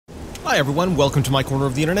Hi everyone, welcome to my corner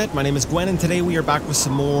of the internet. My name is Gwen, and today we are back with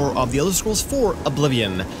some more of the Elder Scrolls 4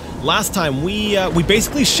 Oblivion. Last time we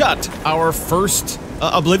basically shut our first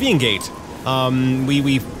Oblivion gate.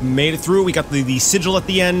 We made it through. We got the sigil at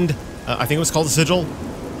the end. I think it was called the sigil.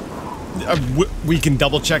 We can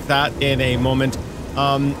double check that in a moment.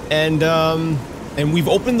 And we've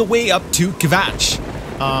opened the way up to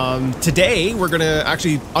Kvatch. Today we're gonna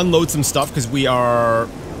actually unload some stuff because we are.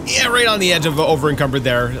 Yeah, right on the edge of over-encumbered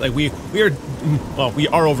there. Like, we are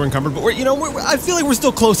over-encumbered, but I feel like we're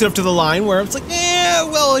still close enough to the line where it's like, yeah,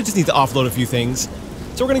 well, I just need to offload a few things.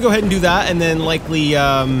 So we're gonna go ahead and do that, and then likely,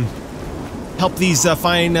 help these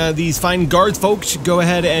fine guards folks go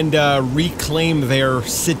ahead and, reclaim their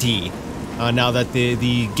city. Now that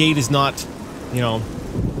the gate is not,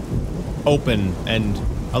 open and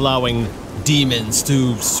allowing demons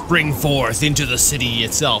to spring forth into the city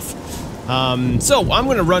itself. So I'm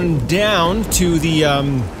gonna run down to the,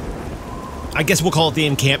 I guess we'll call it the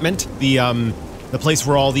encampment, the place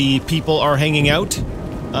where all the people are hanging out.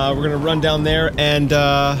 We're gonna run down there and,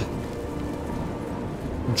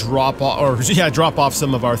 drop off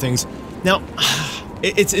some of our things. Now,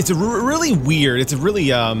 it's a really weird, it's a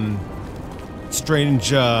really,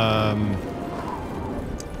 strange,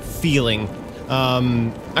 feeling.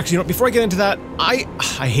 Actually, before I get into that, I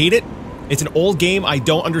hate it. It's an old game. I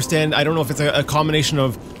don't understand. I don't know if it's a combination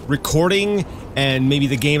of recording and maybe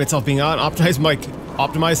the game itself being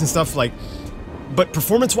optimized and stuff, like, but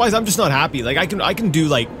performance-wise, I'm just not happy. Like, I can do,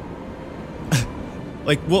 like,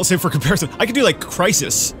 we'll say for comparison, I can do, like,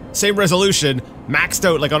 Crisis, same resolution, maxed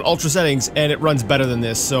out, like, on ultra settings, and it runs better than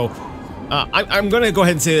this, so, I'm gonna go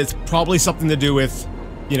ahead and say it's probably something to do with,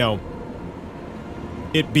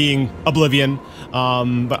 it being Oblivion.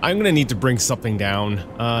 But I'm gonna need to bring something down.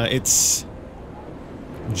 It's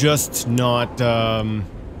just not, there's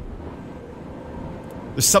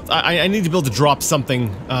I need to be able to drop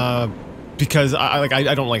something, because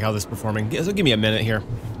I don't like how this is performing. So give me a minute here.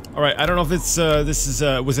 Alright, I don't know if it's,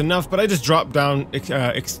 was enough, but I just dropped down,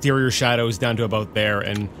 exterior shadows down to about there,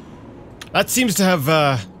 and that seems to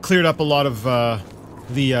have, cleared up a lot of,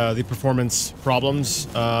 the performance problems.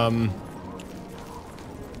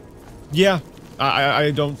 Yeah. I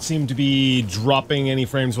don't seem to be dropping any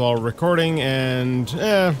frames while recording, and,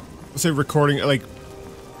 say recording, like,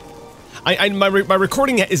 my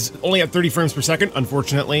recording is only at 30 frames per second,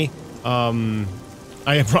 unfortunately. I'm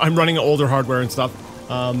running older hardware and stuff,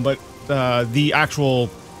 but, the actual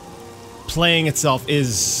playing itself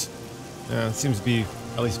is, seems to be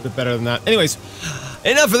at least a bit better than that. Anyways,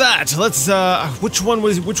 enough of that. Let's, which one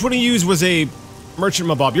of you was a merchant,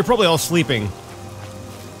 Mabob? You're probably all sleeping.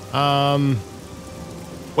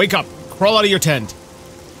 Wake up! Crawl out of your tent!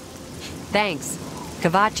 Thanks.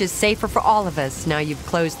 Kvatch is safer for all of us now you've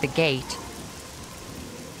closed the gate.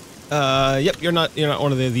 Yep, you're not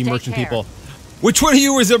one of the merchant people. Which one of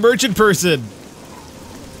you is a merchant person?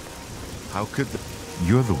 How could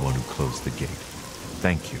You're the one who closed the gate.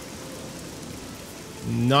 Thank you.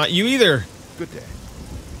 Not you either. Good day.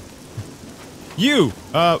 You!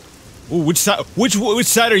 Ooh, which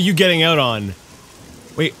side are you getting out on?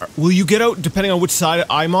 Wait, will you get out depending on which side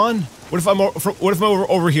I'm on? What if I'm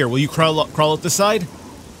over here? Will you crawl out this side?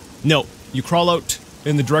 No, you crawl out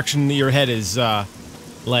in the direction that your head is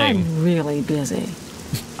laying. I'm really busy.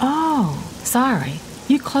 Oh, sorry.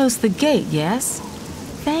 You closed the gate, yes?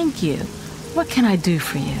 Thank you. What can I do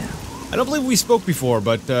for you? I don't believe we spoke before,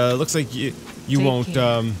 but looks like you won't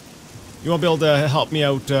be able to help me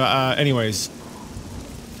out anyways.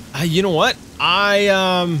 You know what?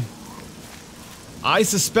 I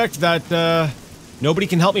suspect that, nobody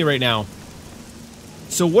can help me right now.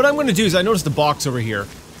 So what I'm gonna do is, I noticed the box over here.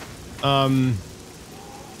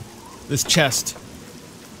 This chest.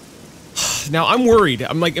 Now, I'm worried.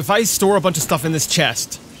 I'm like, if I store a bunch of stuff in this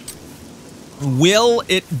chest, will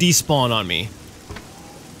it despawn on me?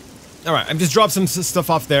 Alright, I've just dropped some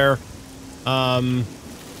stuff off there. After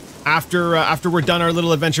we're done our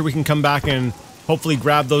little adventure, we can come back and hopefully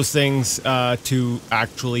grab those things, to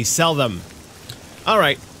actually sell them.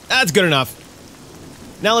 Alright, that's good enough.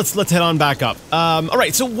 Now let's head on back up.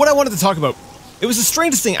 Alright, so what I wanted to talk about, it was the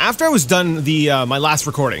strangest thing. After I was done my last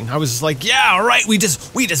recording, I was just like, yeah, alright, we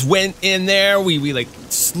just went in there, we like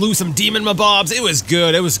slew some demon mobobs. It was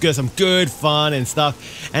good, some good fun and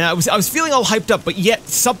stuff. And I was feeling all hyped up, but yet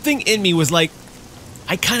something in me was like,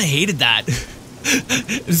 I kinda hated that.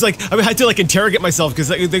 It's like, I had to like interrogate myself,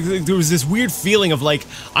 because like, there was this weird feeling of like,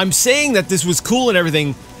 I'm saying that this was cool and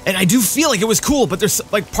everything, and I do feel like it was cool, but there's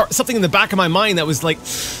like something in the back of my mind that was like,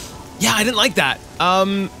 yeah, I didn't like that.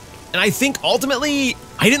 And I think ultimately,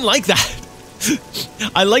 I didn't like that.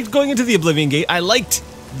 I liked going into the Oblivion Gate. I liked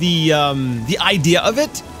the idea of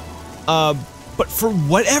it, but for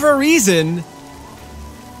whatever reason,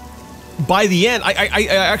 by the end, I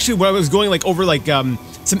actually, when I was going like over like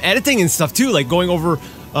some editing and stuff too, like going over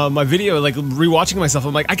my video, like rewatching myself,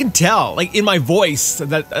 I'm like, I can tell, like in my voice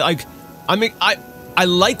that like I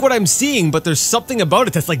like what I'm seeing, but there's something about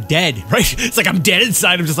it that's like dead, right? It's like I'm dead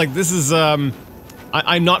inside. I'm just like, this is I'm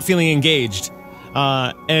not feeling engaged,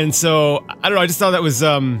 and so I don't know. I just thought that was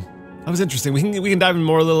interesting. We can dive in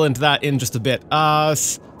more a little into that in just a bit.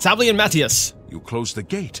 Sabli and Matthias. You closed the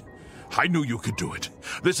gate. I knew you could do it.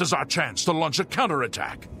 This is our chance to launch a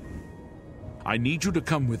counterattack. I need you to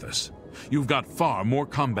come with us. You've got far more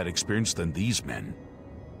combat experience than these men.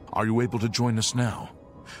 Are you able to join us now?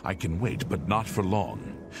 I can wait, but not for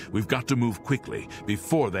long. We've got to move quickly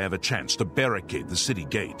before they have a chance to barricade the city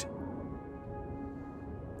gate.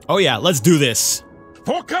 Oh yeah, let's do this.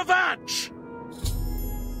 For Kvatch!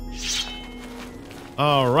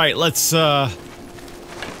 All right, let's. I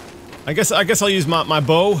guess I'll use my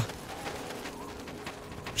bow.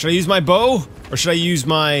 Should I use my bow, or should I use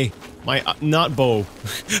my not bow?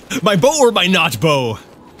 My bow or my not bow?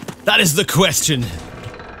 That is the question.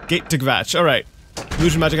 Gate to Kvatch. All right.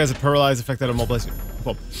 Illusion magic has a paralyzed effect that immobilizes.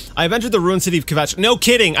 Well, I have entered the ruined city of Kvatch. No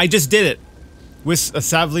kidding, I just did it. With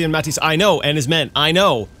Savli and Matisse. I know, and his men. I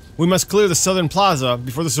know. We must clear the southern plaza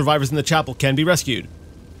before the survivors in the chapel can be rescued.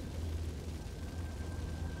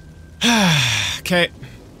 Okay.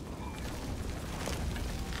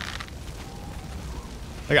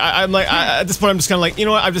 Like I'm like at this point I'm just kind of like, you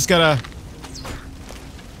know what? I just gotta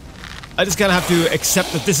have to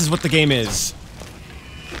accept that this is what the game is.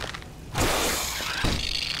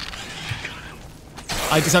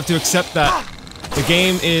 I just have to accept that the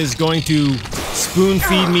game is going to spoon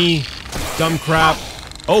feed me dumb crap.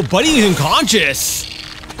 Oh, buddy's unconscious.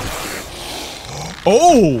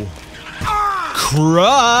 Oh,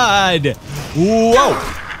 crud! Whoa!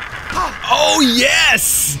 Oh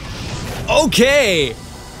yes! Okay.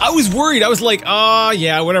 I was worried. I was like, oh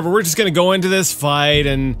yeah, whatever. We're just gonna go into this fight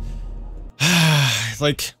and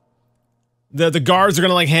like the guards are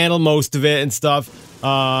gonna like handle most of it and stuff.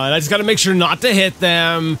 And I just gotta make sure not to hit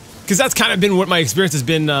them, because that's kind of been what my experience has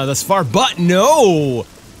been thus far. But no,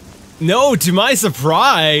 to my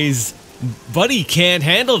surprise, Buddy can't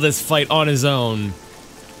handle this fight on his own.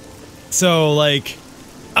 So like,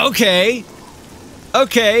 okay,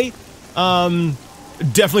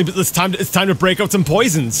 definitely it's time to break out some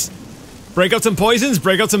poisons. Break out some potions.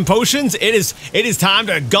 It is time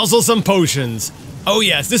to guzzle some potions. Oh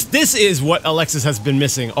yes, this is what Alexis has been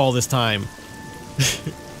missing all this time.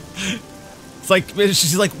 It's like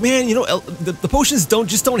she's like, man, you know, the potions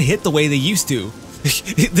don't hit the way they used to.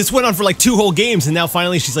 This went on for like 2 whole games, and now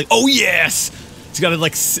finally she's like, oh yes, she's got a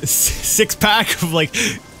like 6-pack of like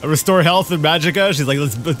restore health and magicka. She's like,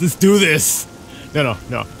 let's do this. No.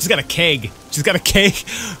 She's got a keg.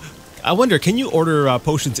 I wonder, can you order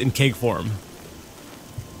potions in keg form?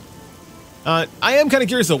 I am kind of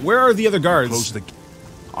curious though. Where are the other guards?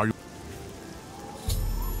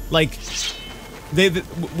 Like,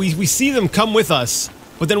 we see them come with us,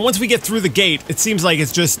 but then once we get through the gate, it seems like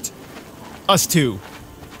it's just us two.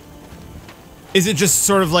 Is it just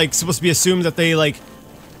sort of like supposed to be assumed that they like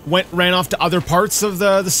ran off to other parts of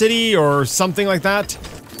the city or something like that?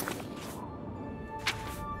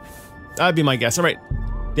 That'd be my guess. All right,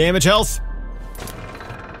 damage health.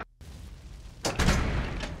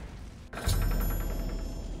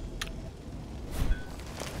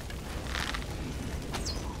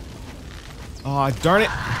 Aw, oh, darn it.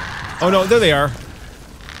 Oh no, there they are.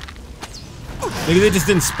 Maybe they just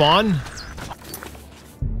didn't spawn?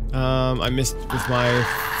 I missed with my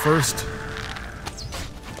first.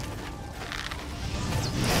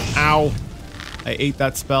 Ow. I ate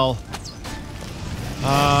that spell.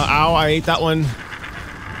 Ow, I ate that one.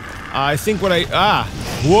 I think what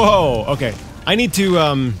whoa, okay. I need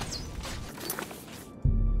to,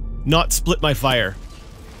 not split my fire.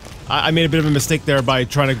 I made a bit of a mistake there by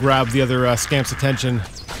trying to grab the other scamp's attention.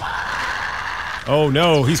 Oh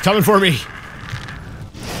no, he's coming for me!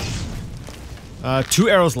 2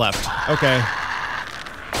 arrows left. Okay.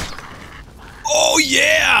 Oh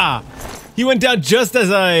yeah! He went down just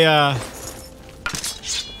as I,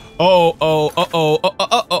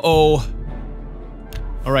 uh-oh.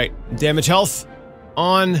 Alright, damage health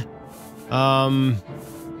on.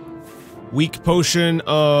 Weak potion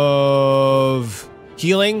of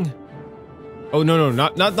healing. Oh no,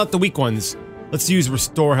 not the weak ones. Let's use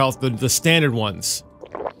restore health, the standard ones.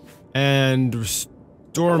 And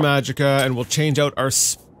restore magicka, and we'll change out our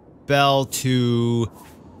spell to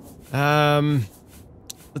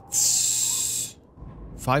let's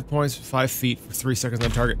 5 points, 5 feet for 3 seconds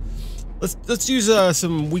on target. Let's use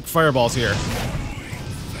some weak fireballs here.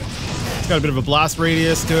 It's got a bit of a blast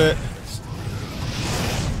radius to it.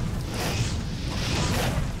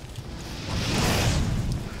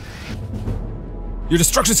 Your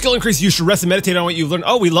destruction skill increase. You should rest and meditate on what you've learned.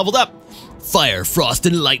 Oh, we leveled up. Fire, frost,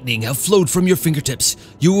 and lightning have flowed from your fingertips.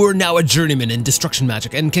 You are now a journeyman in destruction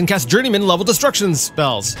magic and can cast journeyman level destruction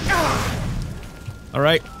spells.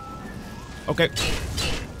 Alright. Okay.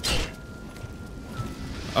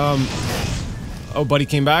 Oh, buddy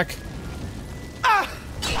came back. I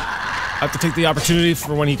have to take the opportunity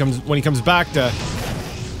for when he comes back to...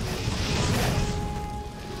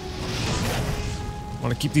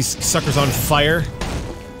 Want to keep these suckers on fire.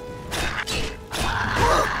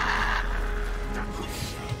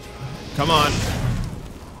 Come on.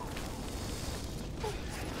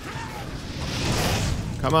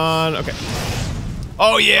 Come on. Okay.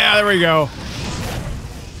 Oh yeah, there we go.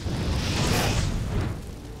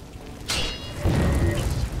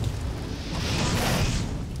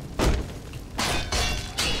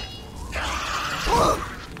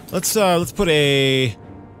 Let's put a...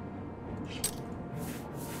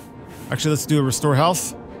 Actually, let's do a restore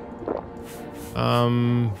health.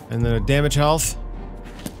 And then a damage health.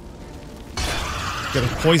 Get a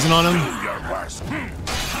poison on him.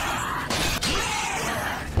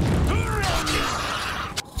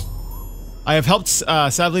 I have helped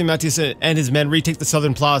sadly Matthias and his men retake the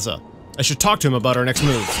southern plaza. I should talk to him about our next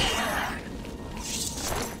move.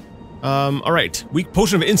 Alright. Weak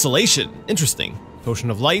potion of insulation. Interesting.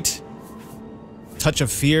 Potion of light. Touch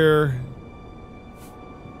of fear.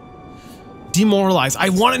 Demoralize. I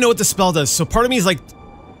want to know what the spell does. So part of me is like,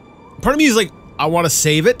 I want to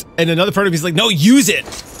save it, and another part of me is like, no, use it!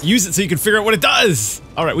 Use it so you can figure out what it does!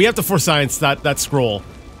 Alright, we have to force science that scroll.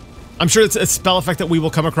 I'm sure it's a spell effect that we will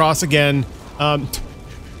come across again. Oh!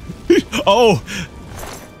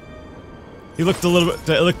 He looked a little bit,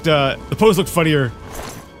 the pose looked funnier.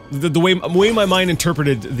 The way my mind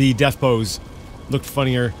interpreted the death pose looked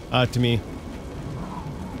funnier, to me.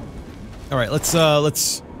 Alright, let's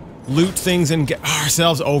loot things and get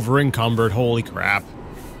ourselves over encumbered. Holy crap.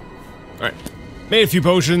 Alright. Made a few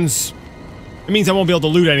potions. It means I won't be able to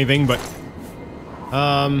loot anything, but...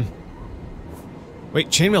 Wait,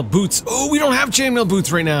 chainmail boots. Oh, we don't have chainmail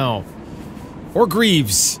boots right now! Or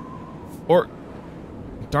greaves. Or...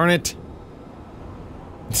 Darn it.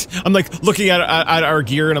 I'm like, looking at our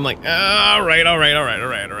gear and I'm like, alright.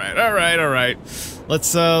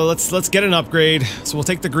 Let's get an upgrade. So we'll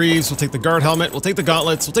take the greaves, we'll take the guard helmet, we'll take the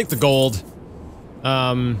gauntlets, we'll take the gold.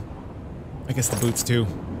 I guess the boots too.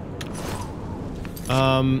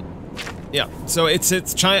 Yeah, so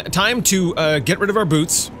it's time to get rid of our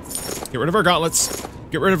boots, get rid of our gauntlets,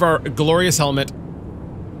 get rid of our glorious helmet.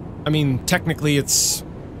 I mean, technically it's...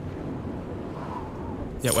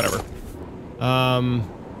 Yeah, whatever.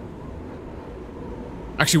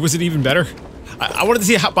 Actually, was it even better? I wanted to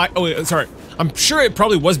see how by... Oh, sorry. I'm sure it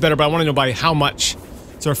probably was better, but I want to know by how much.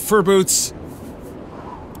 So our fur boots...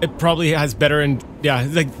 It probably has better and... Yeah,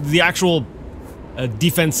 like, the actual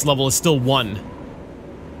defense level is still 1.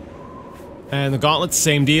 And the gauntlets,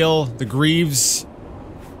 same deal. The greaves...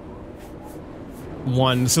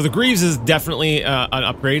 1. So the greaves is definitely an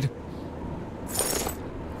upgrade.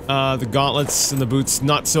 The gauntlets and the boots,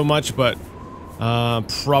 not so much, but...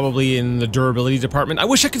 probably in the durability department. I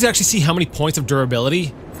wish I could actually see how many points of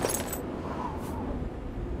durability.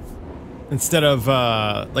 Instead of,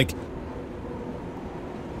 like...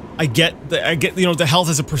 I get, you know, the health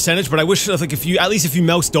as a percentage, but I wish, like, if you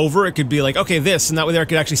moused over, it could be like, okay, this, and that way there I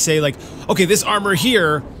could actually say, like, okay, this armor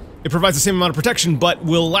here, it provides the same amount of protection, but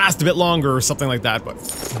will last a bit longer, or something like that, but...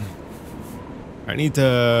 I need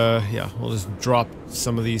to... Yeah, we'll just drop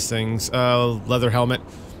some of these things. Leather helmet.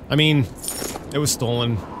 I mean, it was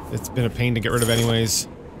stolen. It's been a pain to get rid of anyways.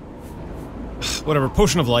 Whatever,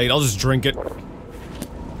 potion of light, I'll just drink it.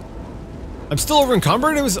 I'm still over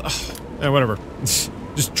encumbered? It was... whatever.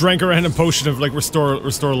 Just drank a random potion of, like,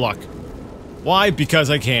 restore luck. Why? Because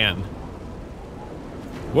I can.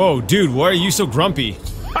 Whoa, dude, why are you so grumpy?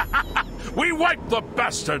 We wiped the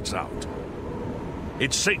bastards out!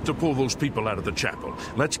 It's safe to pull those people out of the chapel.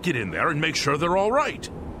 Let's get in there and make sure they're all right.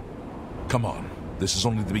 Come on. This is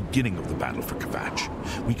only the beginning of the battle for Kvatch.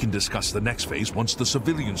 We can discuss the next phase once the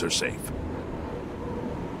civilians are safe.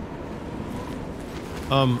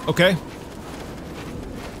 Okay.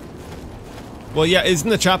 Well, yeah, isn't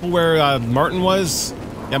the chapel where, Martin was?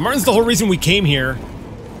 Yeah, Martin's the whole reason we came here.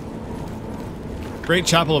 Great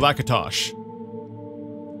Chapel of Akatosh.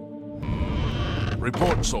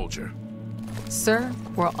 Report, soldier. Sir,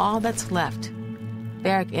 we're all that's left.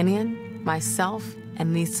 Barrack Inian, myself,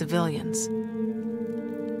 and these civilians.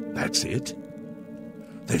 That's it?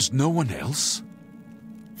 There's no one else?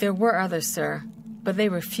 There were others, sir, but they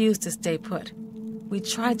refused to stay put. We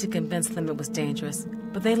tried to convince them it was dangerous,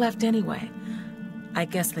 but they left anyway. I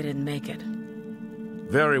guess they didn't make it.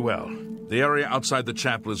 Very well. The area outside the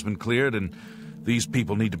chapel has been cleared, and these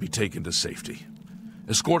people need to be taken to safety.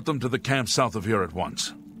 Escort them to the camp south of here at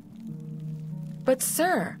once. But,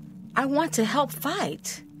 sir, I want to help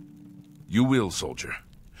fight. You will, soldier.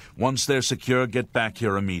 Once they're secure, get back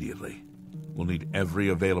here immediately. We'll need every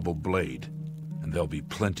available blade, and there'll be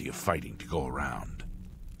plenty of fighting to go around.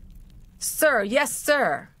 Sir, yes,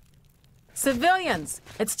 sir. Civilians,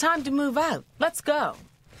 it's time to move out. Let's go.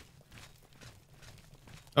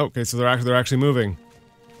 Okay, so they're actually moving.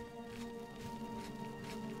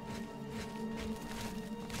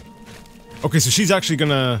 Okay, so she's actually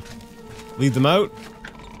gonna lead them out.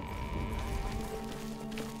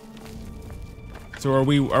 So are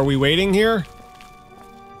we waiting here?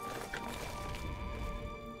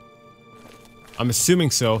 I'm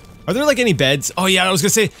assuming so. Are there like any beds? Oh yeah, I was gonna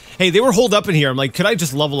say, hey, they were holed up in here. I'm like, could I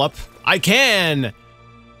just level up? I can.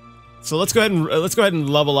 So let's go ahead and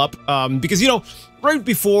level up, because you know, right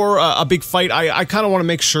before a big fight, I kind of want to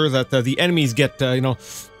make sure that the enemies get you know,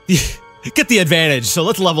 get the advantage. So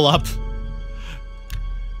let's level up.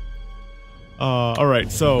 All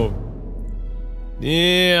right, so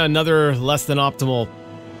yeah, another less than optimal.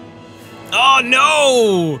 Oh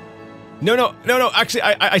no! No! Actually,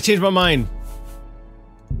 I changed my mind.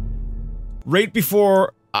 Right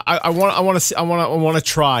before I want to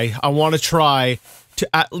try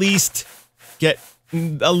to at least get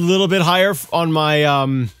a little bit higher on my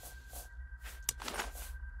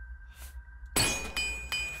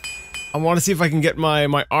I want to see if I can get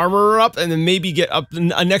my armor up and then maybe get up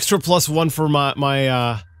an extra +1 for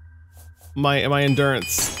my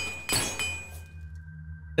endurance.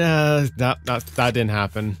 That didn't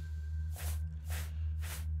happen.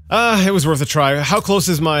 It was worth a try. How close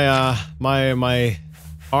is my my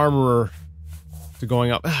armor to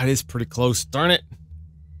going up? It is pretty close. Darn it.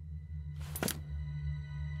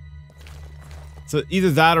 So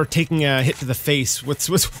either that or taking a hit to the face.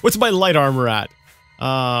 What's my light armor at?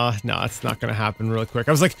 No, it's not gonna happen really quick.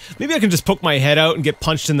 I was like, maybe I can just poke my head out and get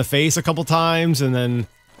punched in the face a couple times, and then,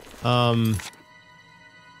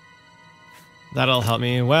 that'll help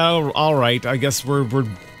me. Well, all right. I guess we're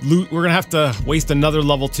gonna have to waste another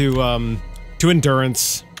level to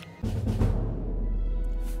endurance.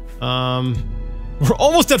 We're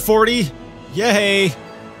almost at 40. Yay.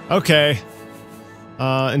 Okay.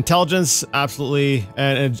 Intelligence, absolutely,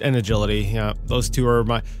 and agility. Yeah, those two are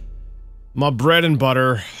my bread and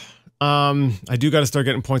butter. I do gotta start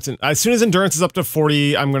getting points in. As soon as endurance is up to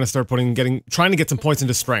 40, I'm gonna start trying to get some points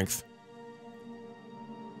into strength.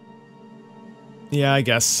 Yeah, I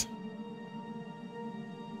guess.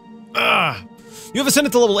 You have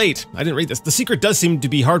ascended to level 8. I didn't read this. The secret does seem to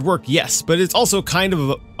be hard work, yes, but it's also kind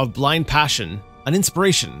of a blind passion, an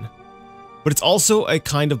inspiration. But it's also a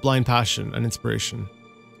kind of blind passion, an inspiration.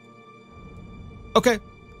 Okay,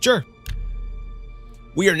 sure.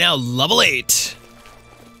 We are now level 8.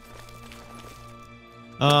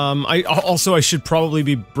 I should probably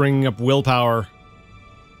be bringing up willpower.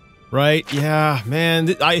 Right? Yeah, man.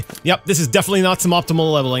 Yep, this is definitely not some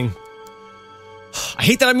optimal leveling. I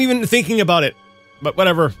hate that I'm even thinking about it, but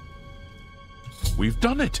whatever. We've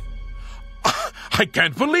done it. I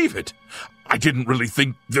can't believe it. I didn't really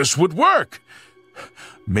think this would work.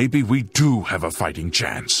 Maybe we do have a fighting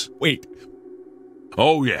chance. Wait.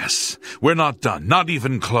 Oh yes, we're not done, not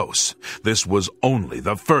even close. This was only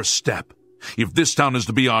the first step. If this town is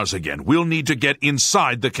to be ours again, we'll need to get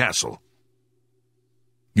inside the castle.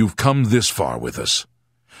 You've come this far with us.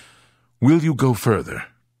 Will you go further?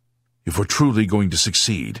 If we're truly going to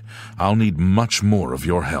succeed, I'll need much more of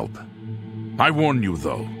your help. I warn you,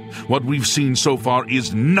 though, what we've seen so far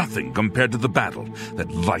is nothing compared to the battle that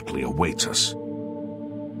likely awaits us.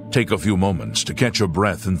 Take a few moments to catch your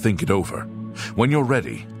breath and think it over. When you're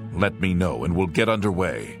ready, let me know and we'll get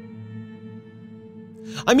underway.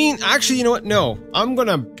 I mean, actually, you know what? No. I'm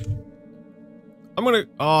gonna...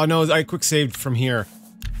 Oh, no, I quick saved from here.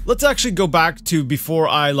 Let's actually go back to before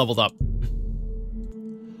I leveled up.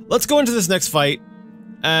 Let's go into this next fight,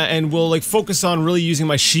 and we'll, like, focus on really using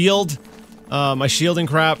my shield, my shielding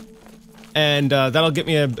crap, and, that'll get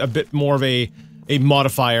me a bit more of a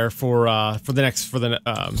modifier for the next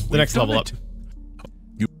level up.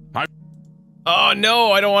 Oh,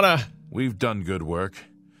 no, I don't wanna... We've done good work,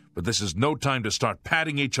 but this is no time to start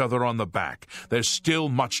patting each other on the back. There's still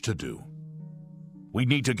much to do. We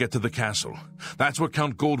need to get to the castle. That's where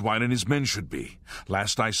Count Goldwine and his men should be.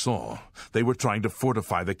 Last I saw, they were trying to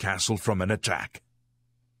fortify the castle from an attack.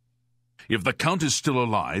 If the Count is still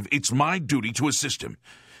alive, it's my duty to assist him,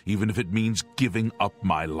 even if it means giving up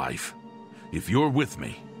my life. If you're with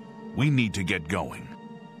me, we need to get going.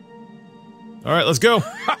 All right, let's go.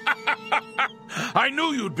 I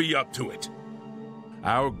knew you'd be up to it.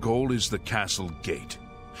 Our goal is the castle gate.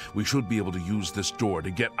 We should be able to use this door to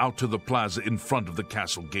get out to the plaza in front of the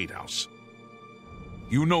castle gatehouse.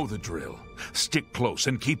 You know the drill. Stick close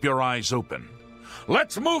and keep your eyes open.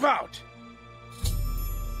 Let's move out!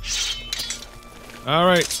 All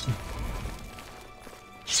right.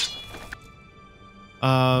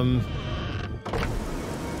 All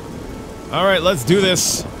right, let's do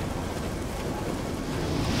this.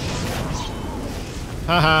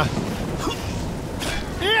 Haha.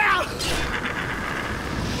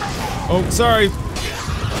 Oh, sorry.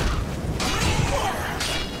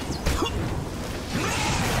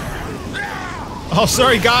 Oh,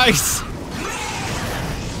 sorry, guys.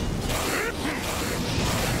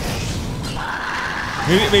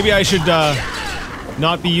 Maybe I should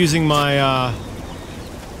not be using my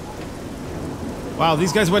Wow,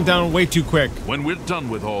 these guys went down way too quick. When we're done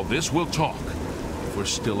with all this, we'll talk. If we're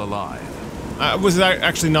still alive. I was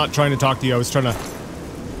actually not trying to talk to you. I was trying to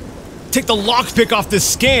take the lockpick off this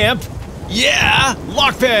scamp. Yeah,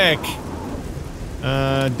 lockpick.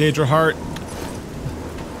 Daedra Heart.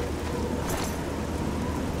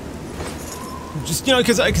 Just, you know,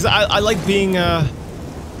 because I like being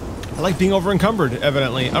over encumbered.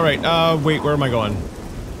 Evidently. All right. Wait. Where am I going?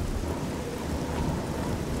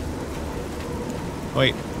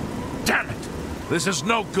 Wait. Damn it! This is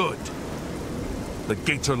no good. The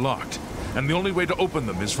gates are locked, and the only way to open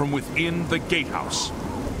them is from within the gatehouse.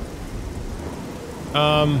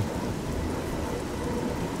 I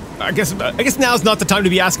guess now's not the time to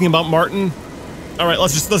be asking about Martin. All right,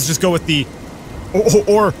 let's just go with the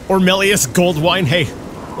or Melius Goldwine. Hey,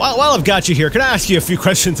 while I've got you here, can I ask you a few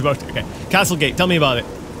questions about Castle Gate? Tell me about it.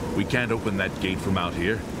 We can't open that gate from out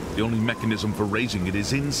here. The only mechanism for raising it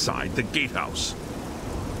is inside the gatehouse.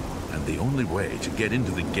 And the only way to get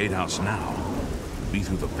into the gatehouse now would be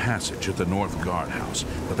through the passage at the North Guardhouse,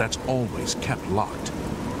 but that's always kept locked.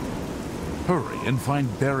 Hurry and find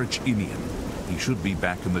Barrich Inian. He should be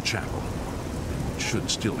back in the chapel, and should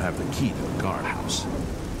still have the key to the guardhouse.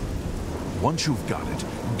 Once you've got it,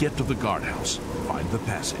 get to the guardhouse, find the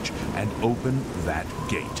passage, and open that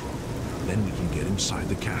gate. Then we can get inside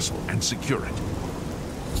the castle and secure it.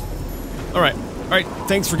 All right.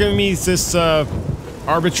 Thanks for giving me this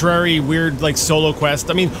arbitrary, weird, like, solo quest.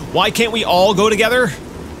 I mean, why can't we all go together?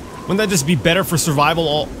 Wouldn't that just be better for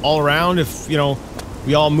survival all around if, you know,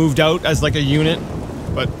 we all moved out as like a unit?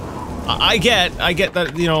 But I get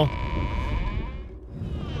that, you know,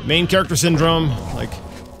 main character syndrome, like.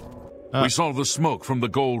 We saw the smoke from the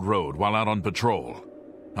Gold Road while out on patrol.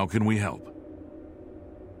 How can we help?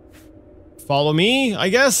 Follow me, I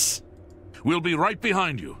guess? We'll be right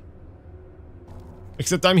behind you.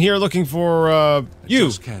 Except I'm here looking for, you. I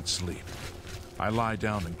just can't sleep. I lie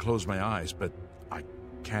down and close my eyes, but I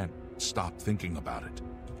can't stop thinking about it.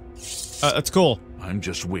 That's cool. I'm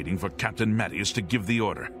just waiting for Captain Mattias to give the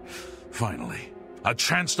order. Finally, a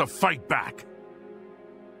chance to fight back.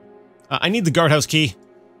 I need the guardhouse key.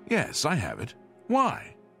 Yes, I have it.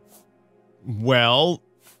 Why? Well,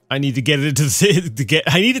 I need to get it into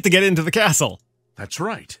I need it to get into the castle. That's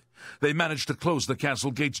right. They managed to close the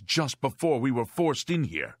castle gates just before we were forced in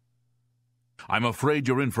here. I'm afraid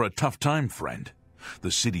you're in for a tough time, friend.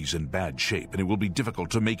 The city's in bad shape, and it will be difficult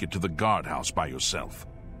to make it to the guardhouse by yourself.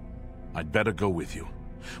 I'd better go with you.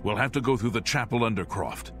 We'll have to go through the chapel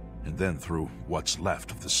undercroft, and then through what's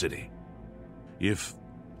left of the city. If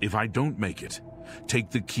I don't make it, take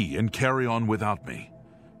the key and carry on without me.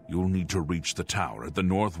 You'll need to reach the tower at the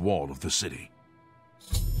north wall of the city.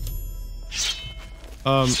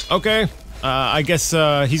 Okay. I guess,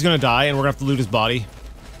 he's gonna die, and we're gonna have to loot his body.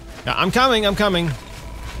 Yeah, I'm coming.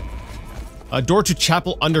 Door to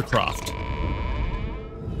Chapel Undercroft.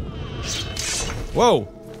 Whoa!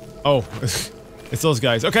 Oh, it's those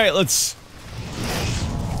guys. Okay, let's...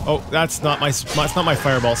 Oh, that's not my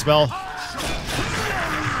fireball spell.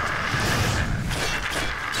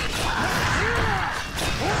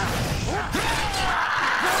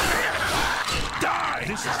 Die!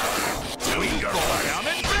 This is doing your down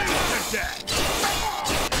and to death.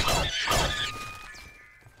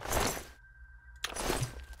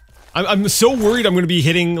 I'm so worried I'm gonna be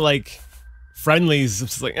hitting, like, friendlies.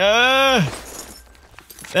 It's just like,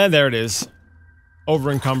 and there it is. Over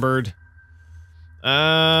encumbered.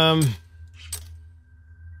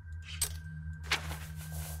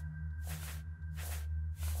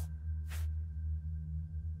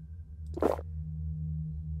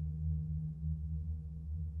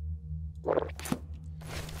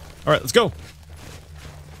 Alright, let's go.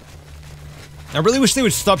 I really wish they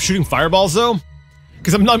would stop shooting fireballs, though.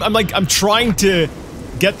 Because I'm trying to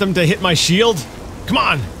get them to hit my shield. Come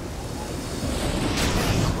on!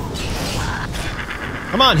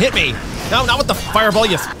 Come on, hit me! No, not with the fireball,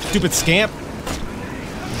 you stupid scamp!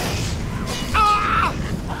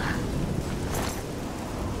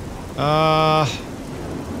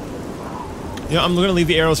 Yeah, I'm gonna leave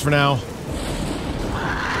the arrows for now.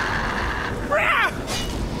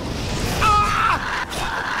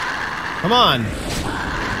 Come on!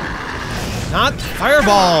 Not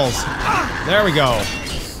fireballs! There we go.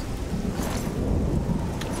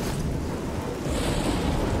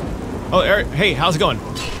 Oh, Eric, hey, how's it going?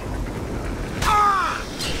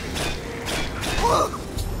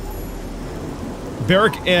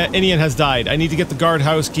 Barrack Inian has died. I need to get the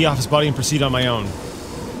guardhouse key off his body and proceed on my own.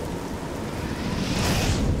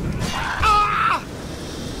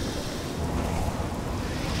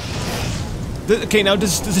 Okay, now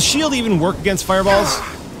does the shield even work against fireballs?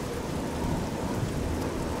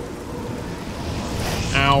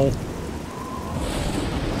 Ow.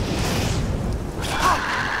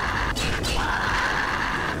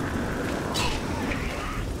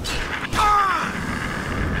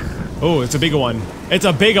 Oh, it's a bigger one. It's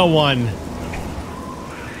a bigger one.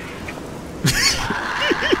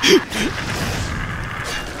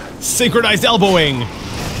 Synchronized elbowing.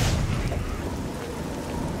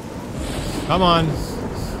 Come on.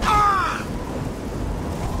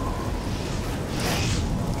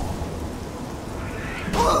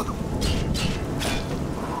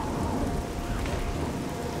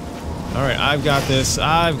 Alright, I've got this.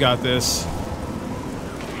 I've got this.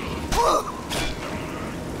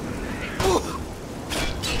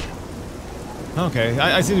 Okay,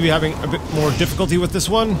 I seem to be having a bit more difficulty with this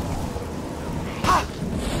one.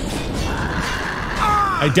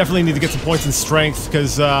 I definitely need to get some points in strength,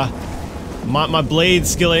 because, my blade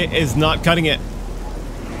skill is not cutting it.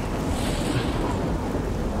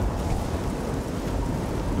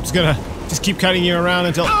 I'm just gonna keep cutting you around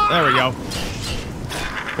until... There we go.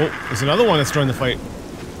 Oh, there's another one that's joined the fight.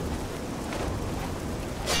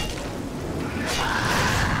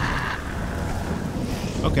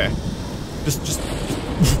 Okay. Just...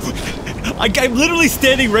 I'm literally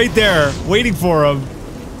standing right there, waiting for him,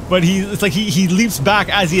 but it's like he leaps back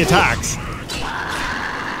as he attacks.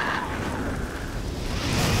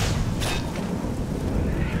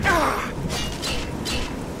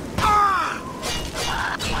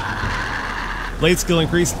 Blade skill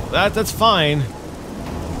increase. That's fine.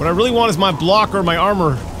 What I really want is my block or my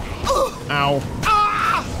armor. Ow.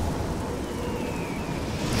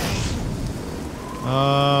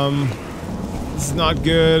 This is not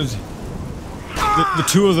good. The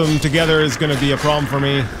two of them together is gonna be a problem for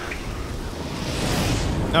me.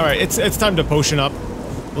 Alright, it's time to potion up.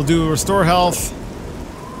 We'll do restore health.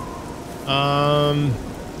 And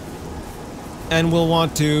we'll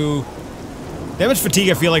want to... Damage fatigue,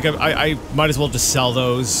 I feel like I might as well just sell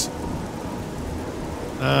those.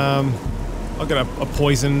 I'll get a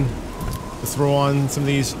poison to throw on some of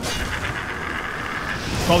these.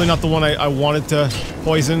 Probably not the one I wanted to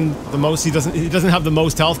poison the most. He doesn't have the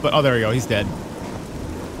most health, but oh, there we go. He's dead.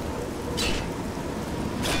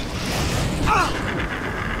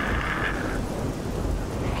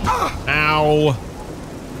 Ow!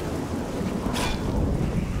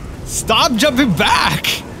 Stop jumping back!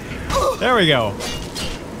 There we go.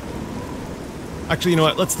 Actually, you know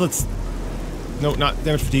what? Let's... No, not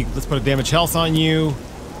damage fatigue. Let's put a damage health on you.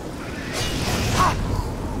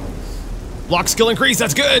 Block skill increase,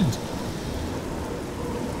 that's good!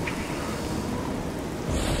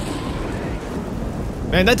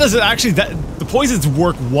 Man, that doesn't actually... the poisons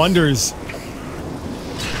work wonders.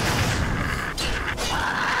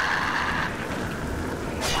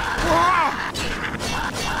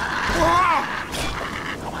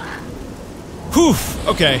 Whew,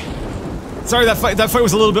 okay. Sorry, that fight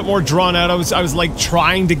was a little bit more drawn out. I was like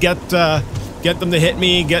trying to get them to hit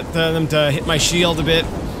me, get them to hit my shield a bit.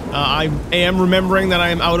 I am remembering that I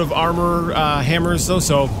am out of armor hammers though,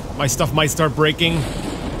 so my stuff might start breaking.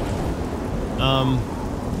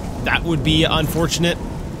 That would be unfortunate.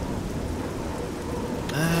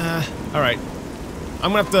 Alright.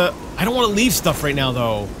 I'm gonna have to... I don't want to leave stuff right now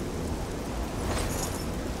though.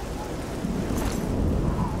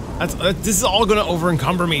 This is all gonna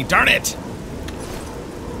over-encumber me. Darn it!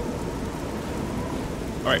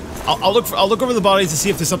 All right, I'll look over the bodies to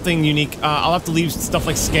see if there's something unique. I'll have to leave stuff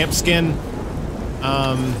like scamp skin,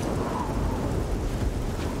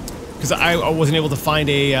 because I wasn't able to find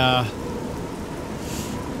a.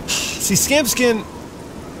 See, Scamp Skin,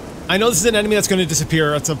 I know this is an enemy that's going to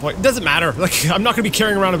disappear at some point. It doesn't matter. Like, I'm not going to be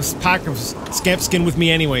carrying around a pack of Scamp Skin with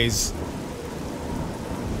me anyways.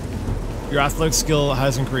 Your athletic skill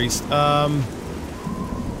has increased. Now,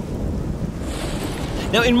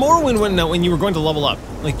 in Morrowind, when you were going to level up,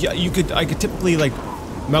 like, I could typically, like,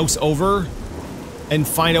 mouse over and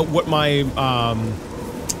find out what my,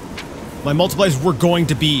 my multipliers were going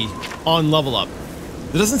to be on level up.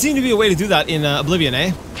 There doesn't seem to be a way to do that in Oblivion,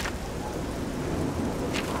 eh?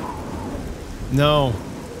 No.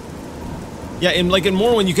 Yeah, in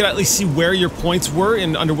Morrowind, you could at least see where your points were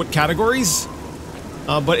and under what categories.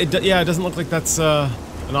 But it doesn't look like that's an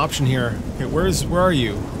option here. Okay, where are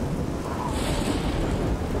you?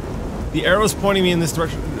 The arrow's pointing me in this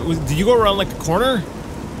direction. Did you go around like a corner?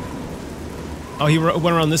 Oh, he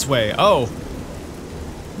went around this way. Oh.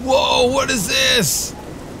 Whoa, what is this?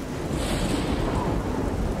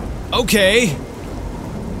 Okay.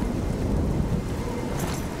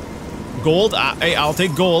 Gold? Hey, I'll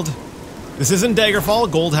take gold. This isn't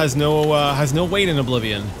Daggerfall. Gold has no weight in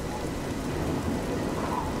Oblivion.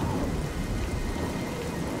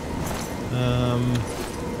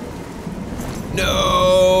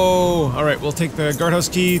 No! Alright, we'll take the guardhouse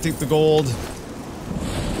key, take the gold.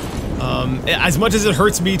 As much as it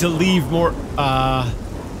hurts me to leave more,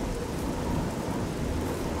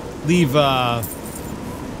 leave, a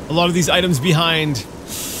lot of these items behind.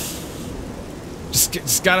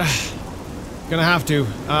 Just gonna have to.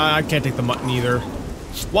 I can't take the mutton either.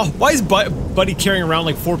 Why is Buddy carrying around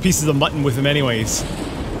like 4 pieces of mutton with him anyways?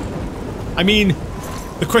 I mean,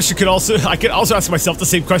 the question I could also ask myself the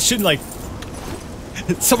same question, like,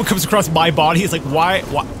 someone comes across my body, it's like, why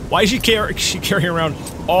is she carrying around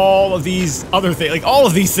all of these other things, like, all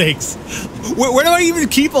of these things? Where do I even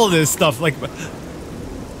keep all this stuff? Like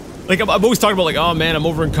I'm always talking about, like, oh man, I'm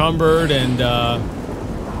over encumbered and,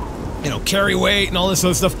 you know, carry weight and all this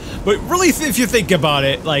other stuff. But really, if you think about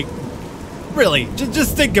it, like, really,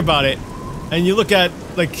 just think about it. And you look at,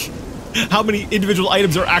 like, how many individual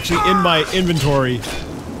items are actually in my inventory.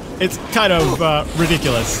 It's kind of,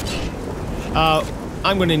 ridiculous.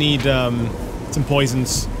 I'm gonna need, some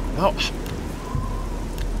poisons. Oh.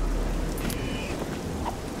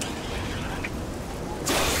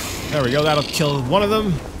 There we go, that'll kill one of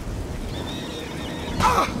them.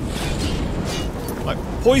 Like,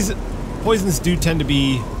 poisons do tend to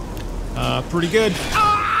be, pretty good.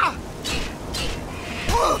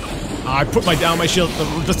 I put down my shield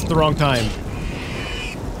just at the wrong time.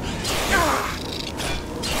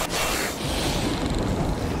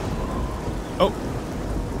 Oh.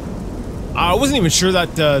 I wasn't even sure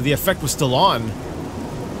that the effect was still on.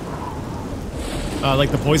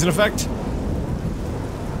 Like the poison effect.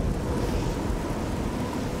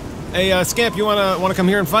 Hey, Scamp, you wanna come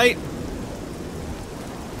here and fight?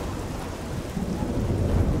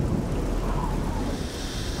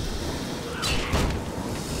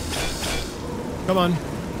 Come on.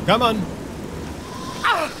 Come on.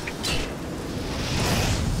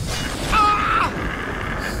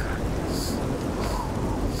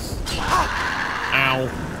 Ow.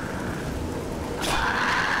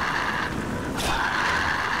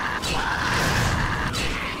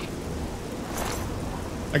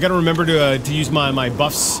 I gotta remember to use my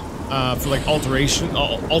buffs for like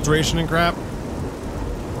alteration and crap.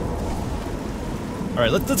 All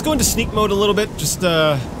right, let's go into sneak mode a little bit, just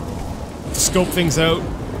to scope things out.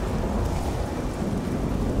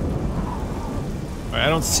 All right, I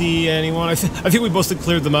don't see anyone. I think we mostly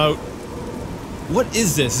cleared them out. What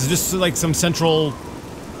is this? Is this like some central?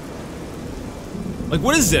 Like,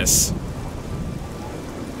 what is this?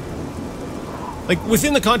 Like,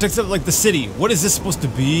 within the context of, like, the city, what is this supposed to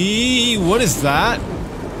be? What is that?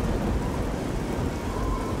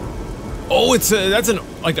 Oh, that's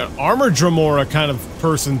like an armor Dremora kind of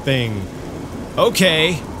person thing.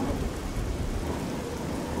 Okay.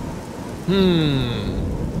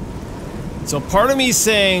 So part of me is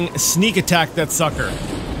saying, sneak attack that sucker.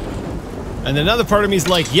 And another part of me is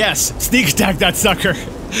like, yes, sneak attack that sucker.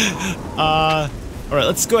 Alright,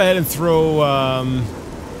 let's go ahead and throw,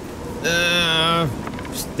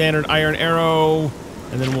 standard iron arrow,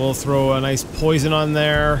 and then we'll throw a nice poison on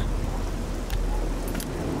there.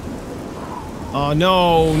 Oh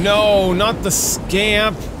no, no, not the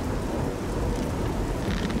scamp.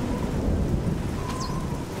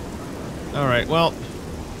 Alright, well.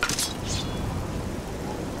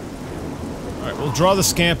 Alright, we'll draw the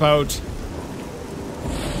scamp out.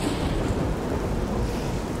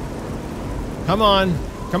 Come on,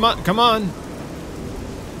 come on, come on.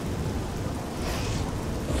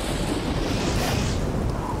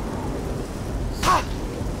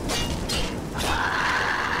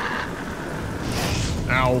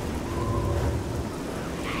 Ow.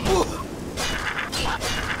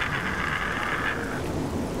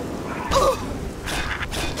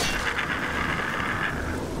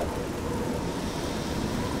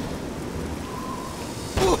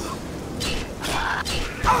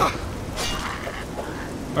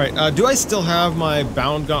 Alright, do I still have my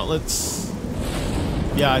bound gauntlets?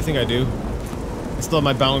 Yeah, I think I do. I still have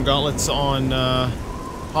my bound gauntlets on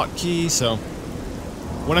hotkey, so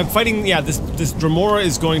when I'm fighting, yeah, this Dremora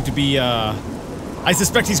is going to be, I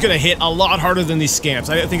suspect he's going to hit a lot harder than these scamps.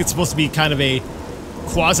 I think it's supposed to be kind of a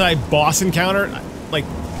quasi-boss encounter. Like,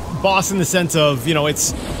 boss in the sense of, you know,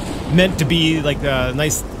 it's meant to be like a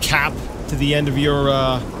nice cap to the end of your,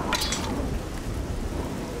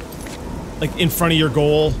 like, in front of your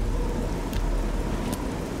goal.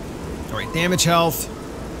 Alright, damage health.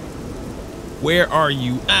 Where are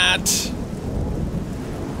you at?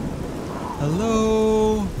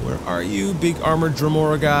 Hello? Where are you, big armored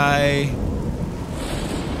Dremora guy?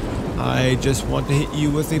 I just want to hit you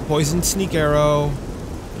with a poison sneak arrow.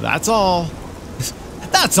 That's all.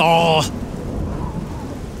 That's all!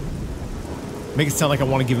 Make it sound like I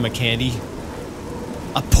want to give him a candy.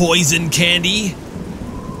 A poison candy?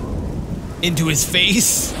 Into his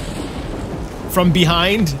face? From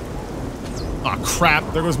behind? Aw, oh,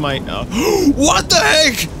 crap. There goes my... What the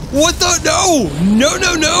heck? What the... No! No,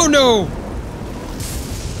 no, no, no!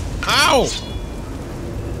 Ow!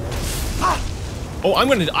 Oh,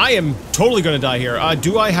 I am totally gonna die here.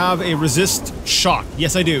 Do I have a resist shock?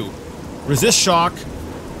 Yes, I do. Resist shock.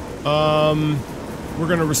 We're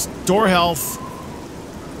gonna restore health.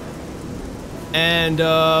 And,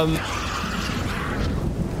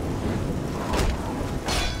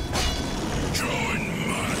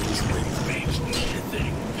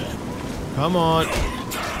 come on.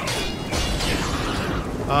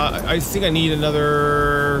 I think I need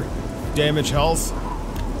another damage health.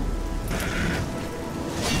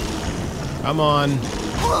 Come on.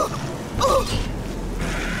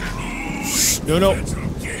 No, no.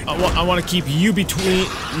 I want to keep you between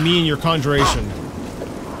me and your conjuration.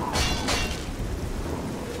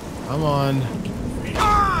 Come on.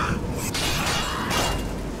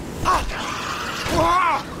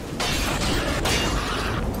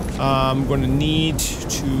 I'm going to need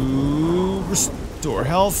to restore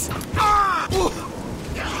health.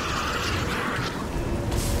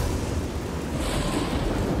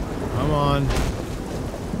 Come on.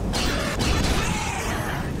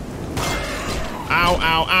 Ow,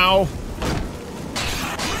 ow, ow.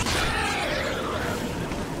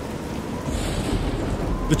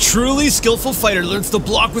 The truly skillful fighter learns to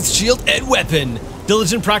block with shield and weapon.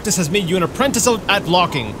 Diligent practice has made you an apprentice at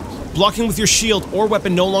blocking. Blocking with your shield or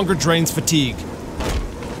weapon no longer drains fatigue.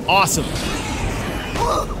 Awesome.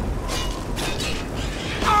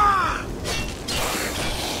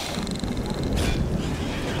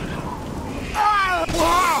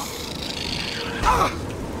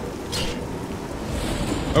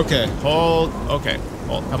 Okay, hold. Okay,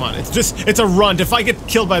 hold. Come on. It's a runt. If I get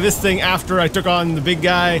killed by this thing after I took on the big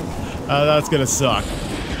guy, that's gonna suck.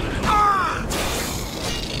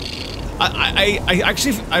 I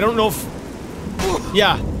actually, I don't know if,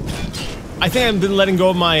 yeah, I think I've been letting go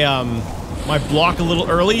of my, my block a little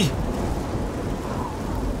early,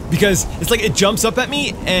 because it's like it jumps up at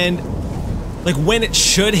me, and, like, when it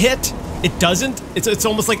should hit, it doesn't. It's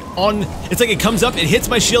almost like on, it's like it comes up, it hits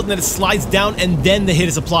my shield, and then it slides down, and then the hit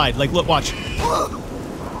is applied. Like, look, watch.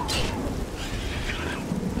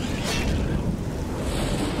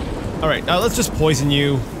 Alright, let's just poison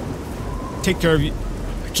you. Take care of you.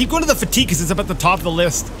 Keep going to the fatigue because it's up at the top of the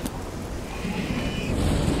list.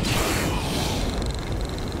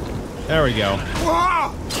 There we go.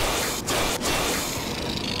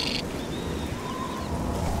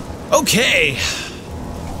 Okay.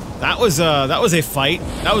 That was a fight.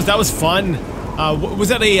 That was fun. Was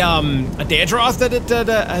that a Daedroth that it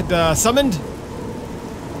had summoned?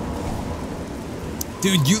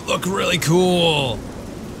 Dude, you look really cool.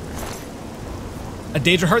 A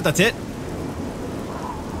Daedra Heart, that's it?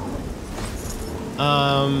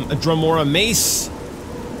 A Dremora Mace.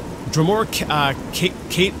 Dremora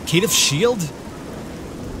Caitiff Shield?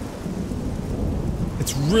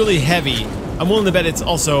 It's really heavy. I'm willing to bet it's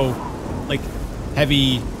also, like,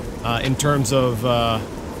 heavy in terms of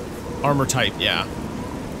armor type, yeah.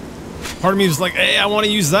 Part of me was like, hey, I want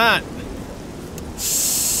to use that.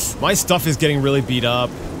 My stuff is getting really beat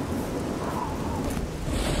up.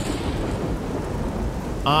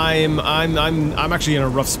 I'm actually in a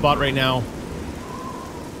rough spot right now.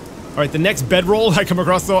 Alright, the next bedroll I come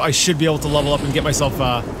across, though, I should be able to level up and get myself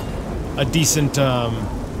a decent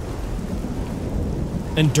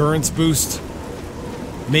endurance boost.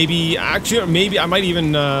 Maybe, actually, maybe I might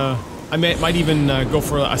even, might even go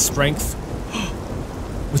for a strength.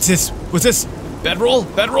 What's this? What's this? Bedroll?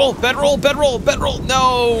 Bedroll? Bedroll? Bedroll? Bedroll?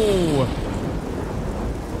 No!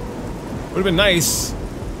 Would've been nice.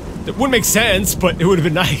 It wouldn't make sense, but it would've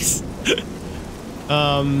been nice.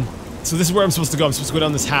 So this is where I'm supposed to go. I'm supposed to go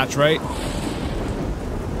down this hatch, right?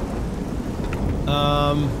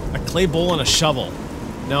 A clay bowl and a shovel.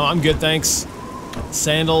 No, I'm good, thanks.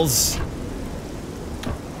 Sandals.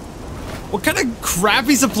 What kind of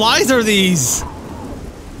crappy supplies are these?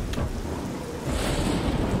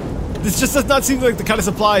 This just does not seem like the kind of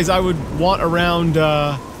supplies I would want around,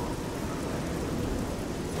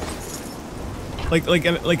 like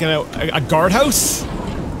a guardhouse?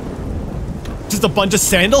 Just a bunch of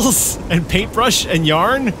sandals and paintbrush and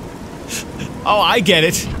yarn? Oh, I get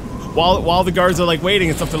it. While the guards are like waiting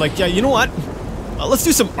and stuff, they're like, yeah, you know what? Let's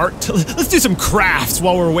do some art. Let's do some crafts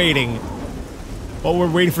while we're waiting. While we're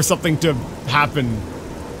waiting for something to happen.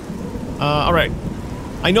 All right.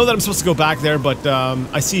 I know that I'm supposed to go back there, but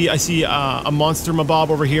I see a monster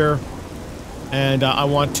mabob over here, and I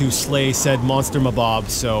want to slay said monster mabob.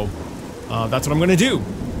 So that's what I'm gonna do.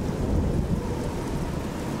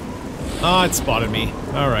 Ah, it spotted me.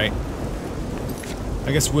 All right.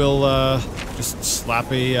 I guess we'll just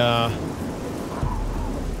slap a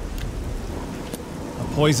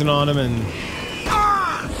poison on him and.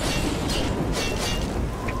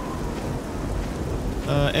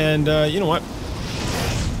 You know what?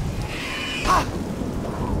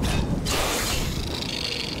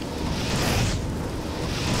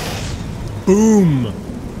 Boom!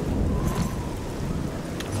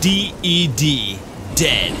 D-E-D.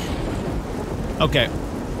 Dead. Okay.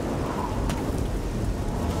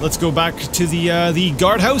 Let's go back to the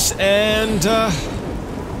guardhouse and,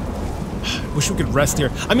 wish we could rest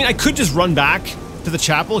here. I mean, I could just run back to the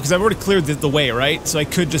chapel, because I've already cleared the way, right? So I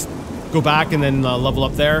could just go back and then level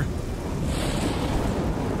up there.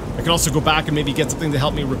 I could also go back and maybe get something to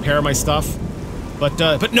help me repair my stuff. But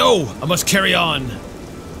no! I must carry on!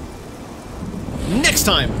 Next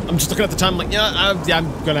time! I'm just looking at the time, like, yeah,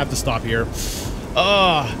 I'm gonna have to stop here.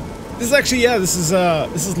 This is actually, yeah, this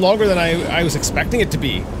is longer than I was expecting it to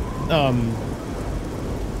be.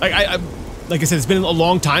 Like I said, it's been a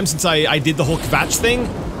long time since I did the whole Kvatch thing.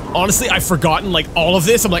 Honestly, I've forgotten, like, all of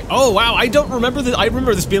this. I'm like, oh, wow, I don't remember this. I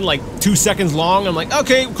remember this being, like, 2 seconds long. I'm like,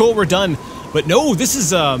 okay, cool, we're done. But no, this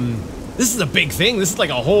is a big thing. This is like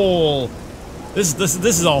a whole... This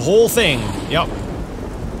is a whole thing. Yep.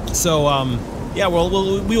 So, yeah, well,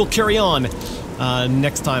 we will carry on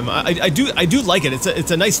next time. I do like it.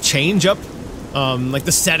 It's a nice change up. Like,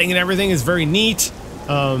 the setting and everything is very neat.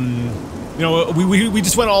 You know, we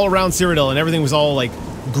just went all around Cyrodiil and everything was all, like,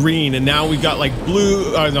 green, and now we've got like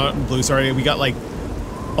blue, not blue, sorry, we got like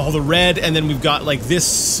all the red, and then we've got like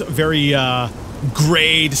this very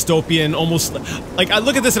gray dystopian, almost like I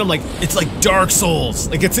look at this and I'm like, it's like Dark Souls.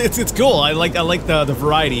 Like it's cool. I like the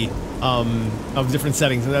variety of different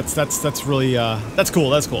settings, and that's really that's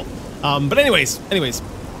cool. But anyways,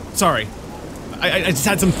 sorry, I just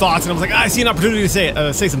had some thoughts and I was like, I see an opportunity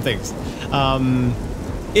to say some things.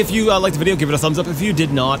 If you liked the video, give it a thumbs up. If you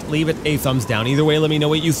did not, leave it a thumbs down. Either way, let me know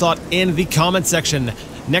what you thought in the comment section.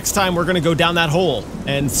 Next time, we're gonna go down that hole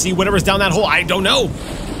and see whatever's down that hole. I don't know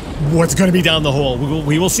what's gonna be down the hole.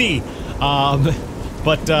 We will see.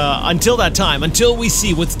 But until that time, until we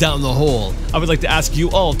see what's down the hole, I would like to ask you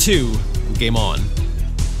all to game on.